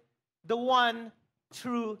worship the one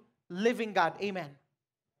true living God. Amen.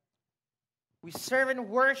 We serve and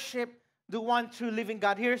worship the one true living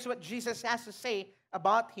God. Here's what Jesus has to say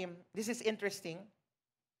about him. This is interesting.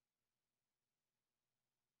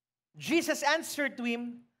 Jesus answered to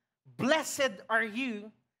him, "Blessed are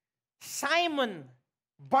you, Simon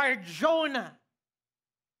Bar-Jonah."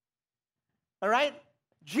 All right?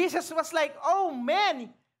 Jesus was like, "Oh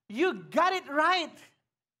man, you got it right."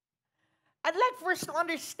 I'd like first to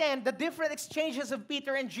understand the different exchanges of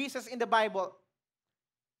Peter and Jesus in the Bible.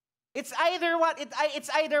 It's either what? It's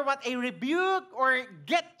either what? A rebuke or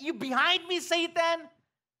 "Get you behind me, Satan."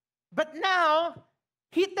 But now,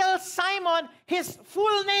 he tells Simon his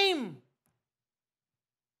full name.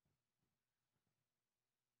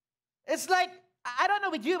 It's like, I don't know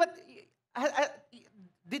with you, but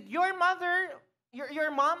did your mother, your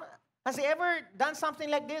mom, has they ever done something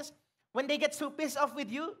like this? When they get so pissed off with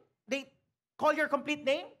you, they call your complete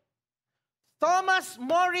name? Thomas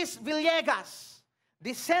Morris Villegas,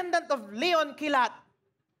 descendant of Leon Kilat.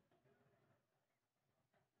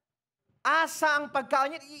 Asa ang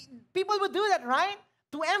pagkaon. People would do that, right?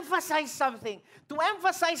 To emphasize something. To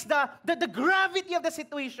emphasize the gravity of the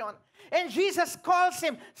situation. And Jesus calls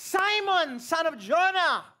him Simon, son of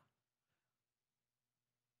Jonah.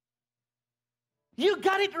 You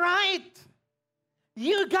got it right.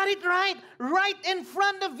 You got it right. Right in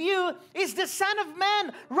front of you is the Son of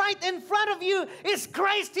Man. Right in front of you is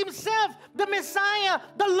Christ himself, the Messiah,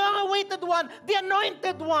 the long-awaited one, the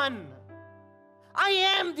anointed one. I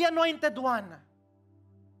am the anointed one.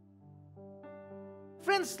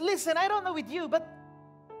 Friends, listen, I don't know with you, but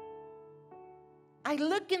I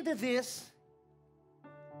look into this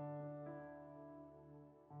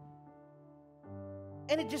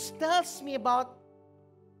and it just tells me about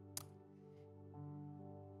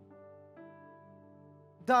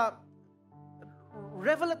the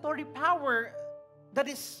revelatory power that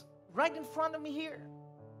is right in front of me here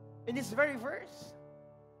in this very verse.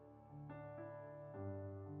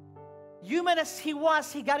 Human as he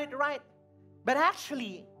was, he got it right. But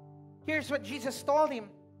actually, here's what Jesus told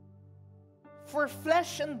him. For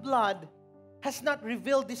flesh and blood has not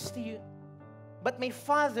revealed this to you, but my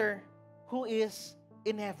Father who is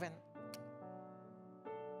in heaven.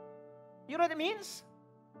 You know what it means?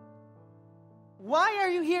 Why are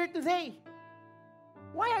you here today?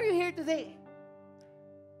 Why are you here today?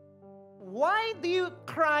 Why do you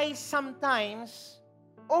cry sometimes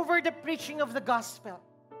over the preaching of the gospel?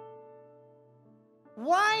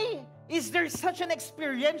 Why is there such an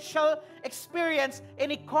experiential experience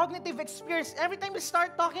and a cognitive experience every time we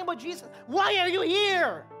start talking about Jesus? Why are you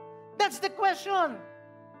here? That's the question.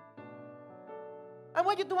 I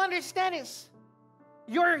want you to understand this.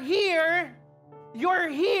 You're here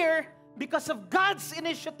because of God's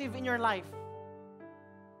initiative in your life.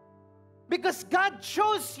 Because God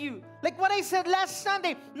chose you. Like what I said last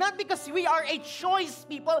Sunday, not because we are a choice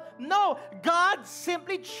people. No, God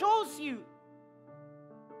simply chose you.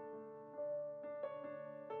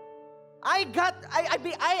 I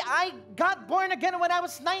got born again when I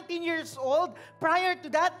was 19 years old. Prior to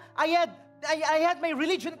that, I had my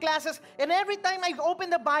religion classes, and every time I open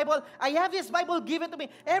the Bible, I have this Bible given to me.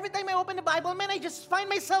 Every time I open the Bible, man, I just find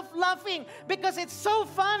myself laughing because it's so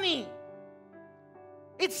funny.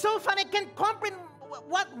 It's so funny. I can't comprehend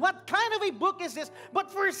what kind of a book is this.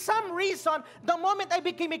 But for some reason, the moment I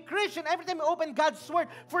became a Christian, every time I open God's Word,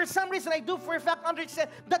 for some reason I do for a fact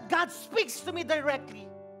understand that God speaks to me directly.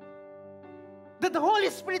 That the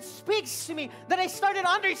Holy Spirit speaks to me, that I started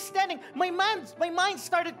understanding, my mind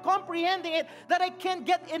started comprehending it, that I can't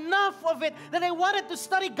get enough of it, that I wanted to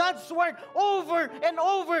study God's Word over and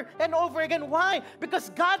over and over again. Why?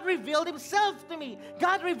 Because God revealed Himself to me.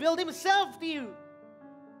 God revealed Himself to you.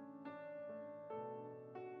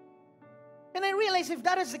 And I realized if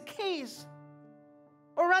that is the case,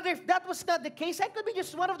 or rather if that was not the case, I could be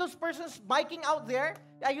just one of those persons biking out there.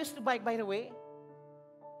 I used to bike, by the way.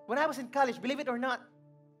 When I was in college, believe it or not,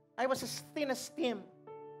 I was as thin as Tim.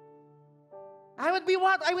 I would be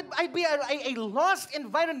what? I'd be a lost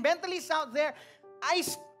environmentalist out there. I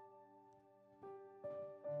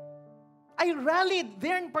rallied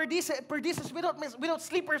there in Pardises without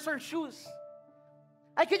slippers or shoes.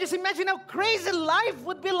 I could just imagine how crazy life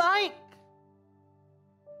would be like.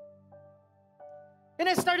 And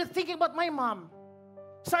I started thinking about my mom.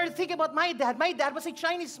 Started thinking about my dad. My dad was a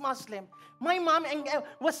Chinese Muslim. My mom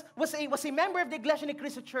was a member of the Iglesia Ni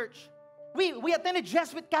Cristo Church. We attended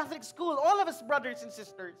Jesuit Catholic school, all of us brothers and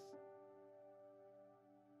sisters.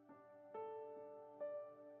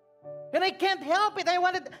 And I can't help it. I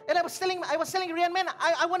was telling Rian, man,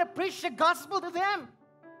 I want to preach the gospel to them.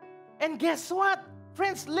 And guess what?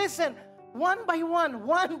 Friends, listen. One by one,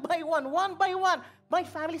 my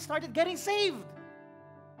family started getting saved.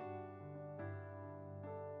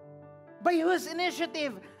 By whose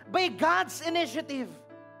initiative? By God's initiative.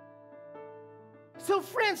 So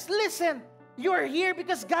friends, listen. You're here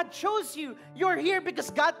because God chose you. You're here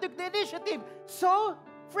because God took the initiative. So,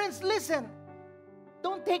 friends, listen.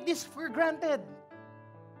 Don't take this for granted.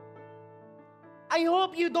 I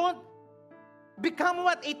hope you don't become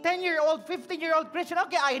what? A 10-year-old, 15-year-old Christian.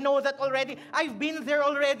 Okay, I know that already. I've been there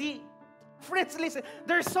already. Friends, listen.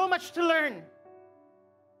 There's so much to learn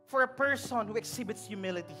for a person who exhibits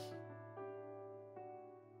humility.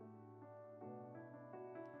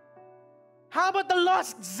 How about the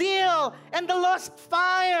lost zeal and the lost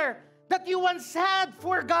fire that you once had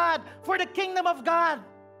for God, for the kingdom of God?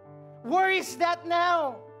 Where is that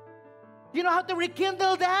now? You know how to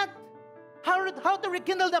rekindle that? How to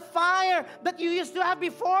rekindle the fire that you used to have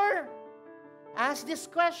before? Ask this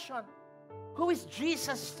question. Who is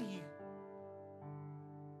Jesus to you?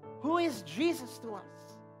 Who is Jesus to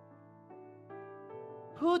us?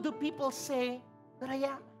 Who do people say that I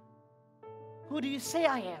am? Who do you say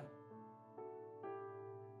I am?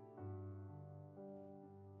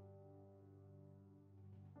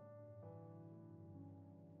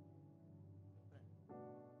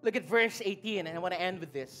 Look at verse 18, and I want to end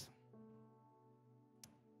with this.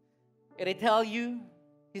 And I tell you,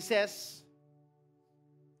 he says,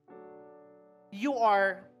 you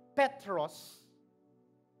are Petros,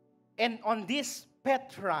 and on this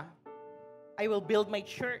Petra I will build my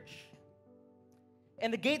church,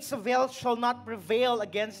 and the gates of hell shall not prevail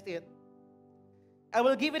against it. I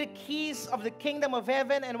will give you the keys of the kingdom of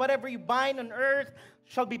heaven, and whatever you bind on earth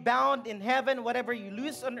shall be bound in heaven. Whatever you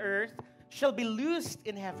loose on earth shall be loosed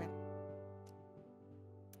in heaven.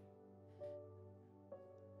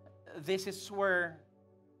 This is where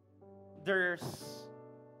there's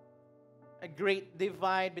a great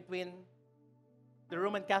divide between the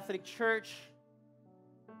Roman Catholic Church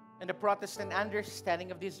and the Protestant understanding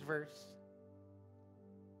of this verse.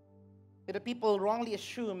 The people wrongly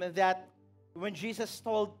assume that when Jesus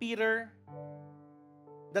told Peter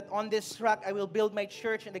that on this rock I will build my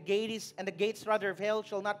church, and the gates of hell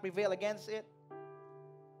shall not prevail against it,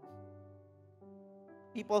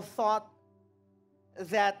 people thought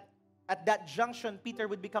that at that junction Peter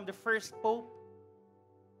would become the first pope,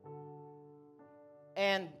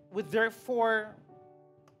 and would therefore,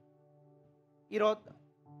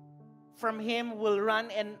 from him will run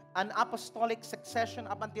an apostolic succession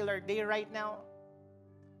up until our day right now,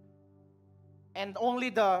 and only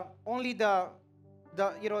the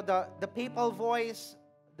papal voice,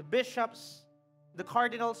 the bishops, the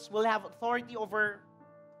cardinals will have authority over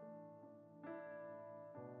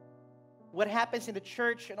what happens in the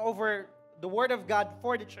church and over the Word of God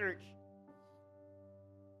for the church.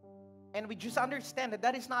 And we just understand that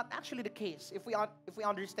that is not actually the case if we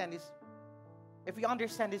understand this, if we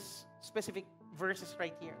understand these specific verses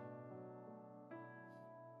right here.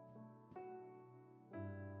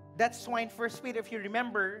 That's why in 1 Peter, if you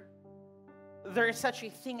remember, there is such a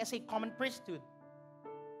thing as a common priesthood.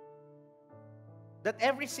 That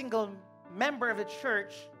every single member of the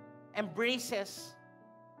church embraces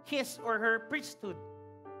his or her priesthood.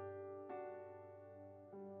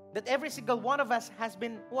 That every single one of us has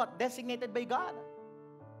been what? Designated by God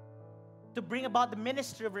to bring about the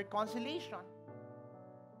ministry of reconciliation.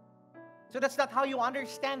 So that's not how you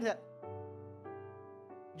understand that.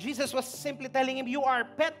 Jesus was simply telling him, you are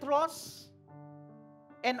Petros,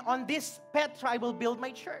 and on this Petra I will build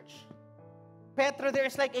my church. Petra, there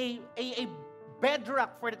is like a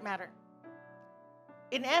bedrock for that matter.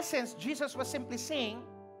 In essence, Jesus was simply saying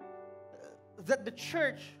that the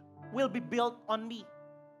church will be built on me.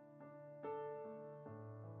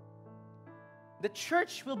 The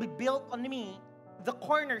church will be built on me, the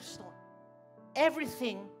cornerstone.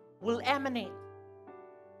 Everything will emanate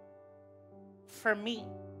from me,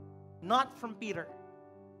 not from Peter.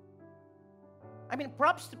 I mean,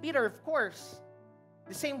 props to Peter, of course.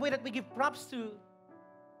 The same way that we give props to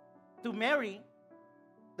Mary,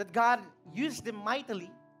 that God used them mightily.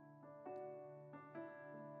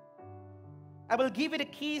 I will give you the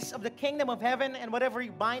keys of the kingdom of heaven, and whatever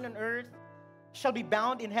you bind on earth shall be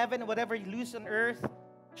bound in heaven, and whatever you loose on earth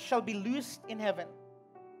shall be loosed in heaven.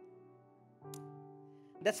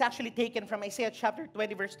 That's actually taken from Isaiah chapter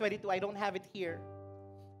 20, verse 22. I don't have it here.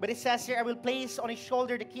 But it says here, I will place on his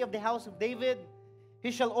shoulder the key of the house of David.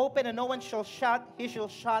 He shall open and no one shall shut. He shall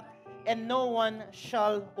shut and no one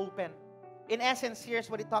shall open. In essence, here's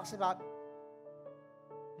what it talks about.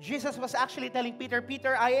 Jesus was actually telling Peter,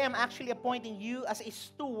 Peter, I am actually appointing you as a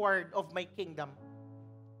steward of my kingdom.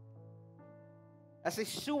 As a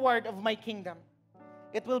steward of my kingdom.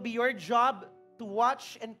 It will be your job to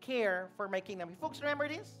watch and care for my kingdom. You folks remember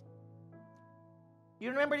this? You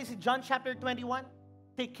remember this in John chapter 21?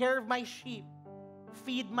 Take care of my sheep.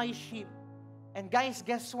 Feed my sheep. And guys,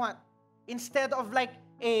 guess what? Instead of like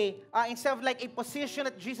a position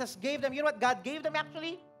that Jesus gave them, you know what God gave them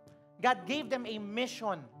actually? God gave them a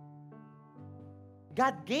mission.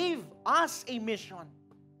 God gave us a mission.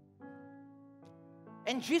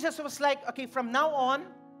 And Jesus was like, okay, from now on,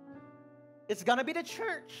 it's gonna be the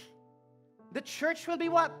church. The church will be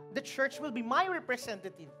what? The church will be my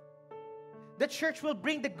representative. The church will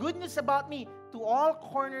bring the good news about me to all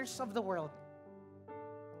corners of the world.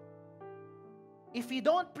 If you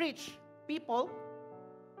don't preach, people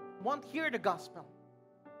won't hear the gospel.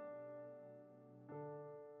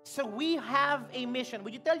 So we have a mission.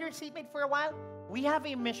 Would you tell your seatmate for a while? We have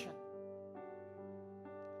a mission.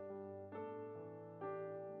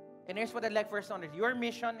 And here's what I'd like for us to understand. Your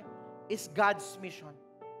mission is God's mission.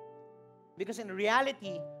 Because in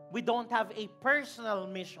reality, we don't have a personal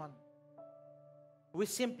mission. We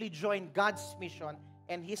simply join God's mission,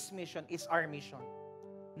 and His mission is our mission.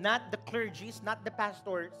 Not the clergies, not the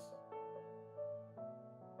pastors,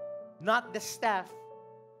 not the staff,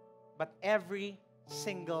 but every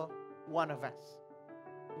single one of us.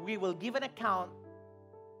 We will give an account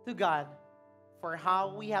to God for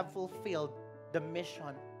how we have fulfilled the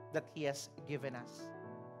mission that He has given us.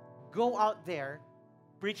 Go out there,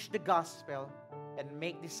 preach the gospel, and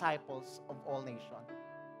make disciples of all nations.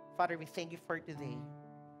 Father, we thank you for today.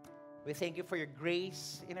 We thank you for your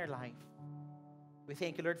grace in our life. We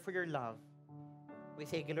thank you, Lord, for your love. We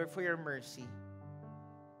thank you, Lord, for your mercy.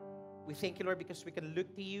 We thank you, Lord, because we can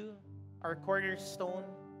look to you, our cornerstone,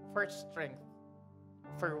 for strength,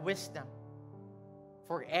 for wisdom,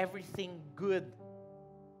 for everything good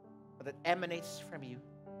that emanates from you.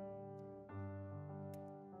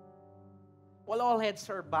 While all heads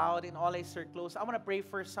are bowed and all eyes are closed, I want to pray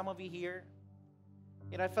for some of you here.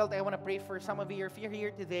 You know, I felt I want to pray for some of you here. If you're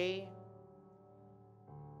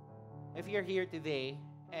here today,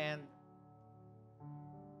 and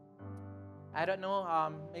I don't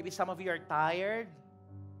know, maybe some of you are tired,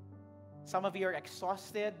 some of you are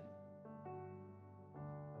exhausted,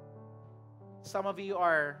 some of you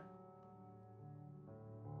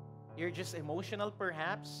you're just emotional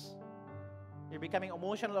perhaps. You're becoming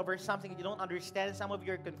emotional over something you don't understand. Some of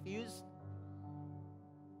you are confused.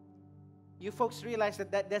 You folks realize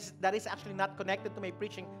that is actually not connected to my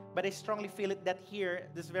preaching, but I strongly feel it that here,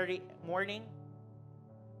 this very morning.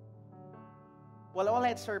 While all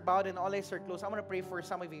heads are bowed and all eyes are closed, I'm going to pray for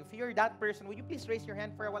some of you. If you're that person, would you please raise your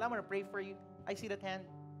hand for a while? I'm going to pray for you. I see that hand.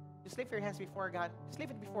 Just lift your hands before God. Just leave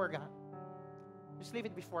it before God. Just leave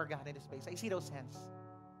it before God in this place. I see those hands.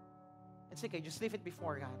 It's okay. Just leave it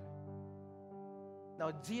before God.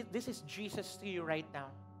 Now, this is Jesus to you right now.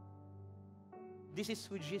 This is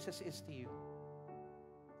who Jesus is to you.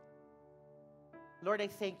 Lord, I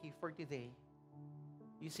thank you for today.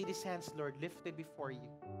 You see these hands, Lord, lifted before you.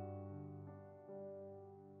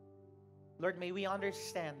 Lord, may we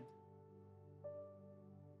understand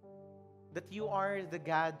that you are the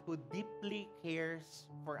God who deeply cares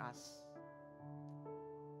for us.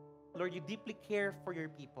 Lord, you deeply care for your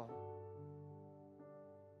people.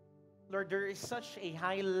 Lord, there is such a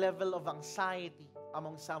high level of anxiety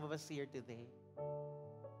among some of us here today.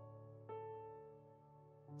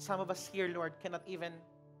 Some of us here, Lord, cannot even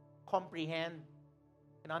comprehend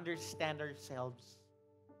and understand ourselves.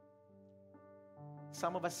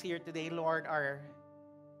 Some of us here today, Lord, are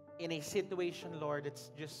in a situation, Lord,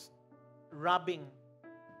 that's just robbing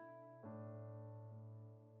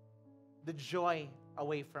the joy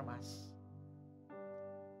away from us.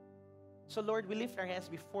 So, Lord, we lift our hands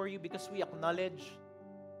before you because we acknowledge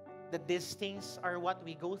that these things are what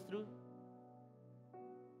we go through.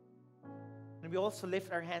 And we also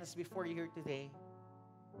lift our hands before you here today,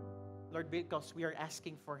 Lord, because we are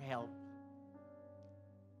asking for help.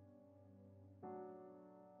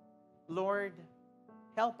 Lord,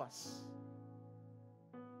 help us.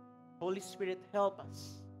 Holy Spirit, help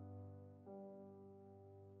us.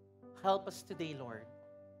 Help us today, Lord.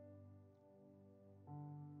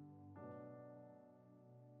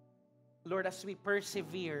 Lord, as we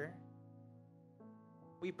persevere,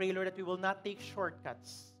 we pray, Lord, that we will not take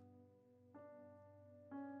shortcuts.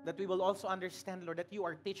 That we will also understand, Lord, that you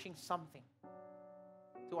are teaching something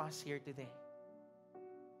to us here today.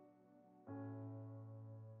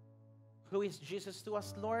 Who is Jesus to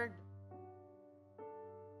us, Lord?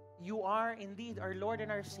 You are indeed our Lord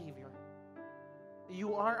and our Savior.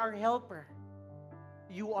 You are our helper.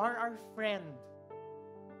 You are our friend.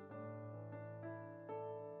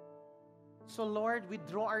 So, Lord, we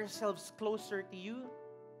draw ourselves closer to you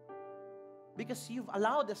because you've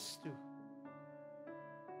allowed us to.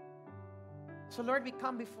 So, Lord, we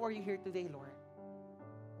come before you here today, Lord.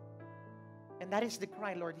 And that is the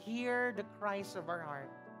cry, Lord. Hear the cries of our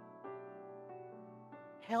heart.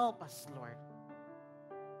 Help us, Lord.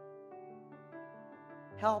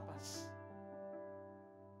 Help us.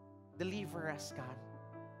 Deliver us, God.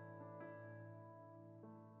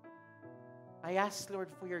 I ask, Lord,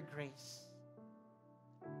 for your grace.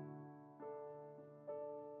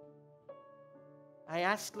 I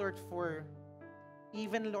ask, Lord, for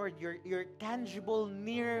even, Lord, your tangible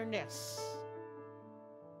nearness.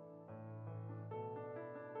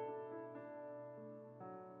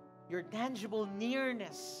 Your tangible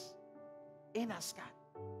nearness in us, God.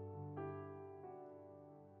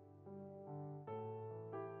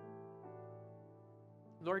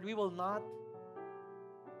 Lord, we will not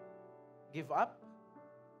give up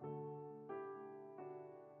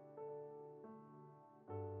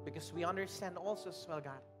because we understand also as well,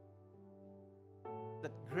 God,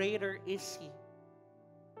 that greater is He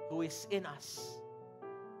who is in us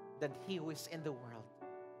than he who is in the world.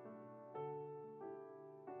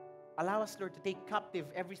 Allow us, Lord, to take captive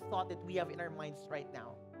every thought that we have in our minds right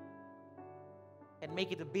now and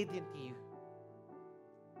make it obedient to you.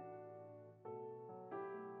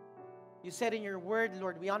 You said in your word,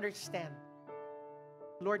 Lord, we understand,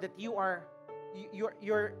 Lord, that you are,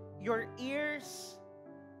 your ears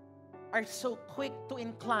are so quick to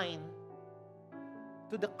incline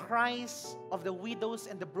to the cries of the widows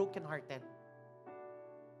and the brokenhearted.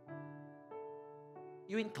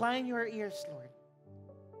 You incline your ears, Lord.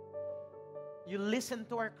 You listen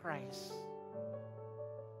to our cries.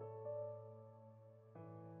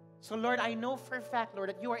 So, Lord, I know for a fact, Lord,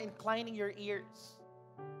 that you are inclining your ears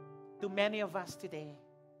to many of us today.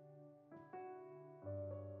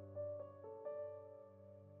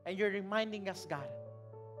 And you're reminding us, God,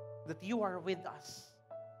 that you are with us.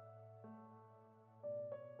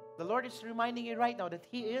 The Lord is reminding you right now that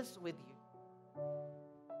He is with you.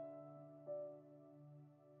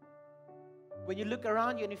 When you look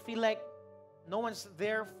around you and you feel like no one's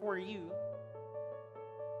there for you,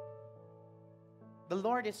 the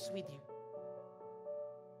Lord is with you.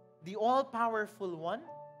 The all-powerful one,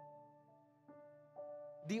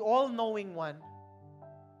 the all-knowing one.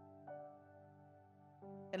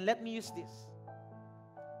 And let me use this.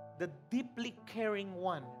 The deeply caring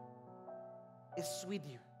one is with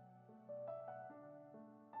you.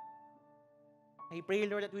 I pray,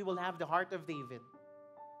 Lord, that we will have the heart of David.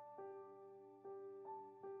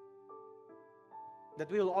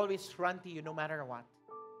 That we will always run to you no matter what.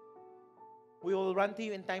 We will run to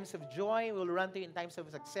you in times of joy. We will run to you in times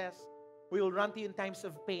of success. We will run to you in times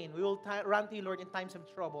of pain. We will run to you, Lord, in times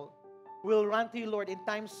of trouble. We will run to you, Lord, in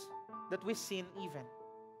times that we sin even.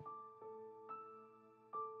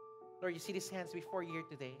 Lord, you see these hands before you here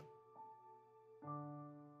today.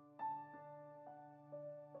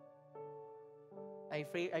 I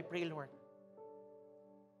pray, Lord,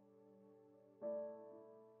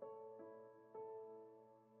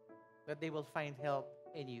 that they will find help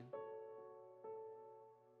in you.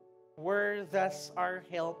 Where does our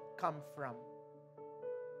help come from?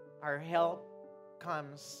 Our help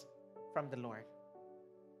comes from the Lord.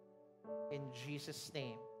 In Jesus'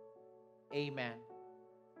 name, amen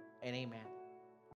and amen.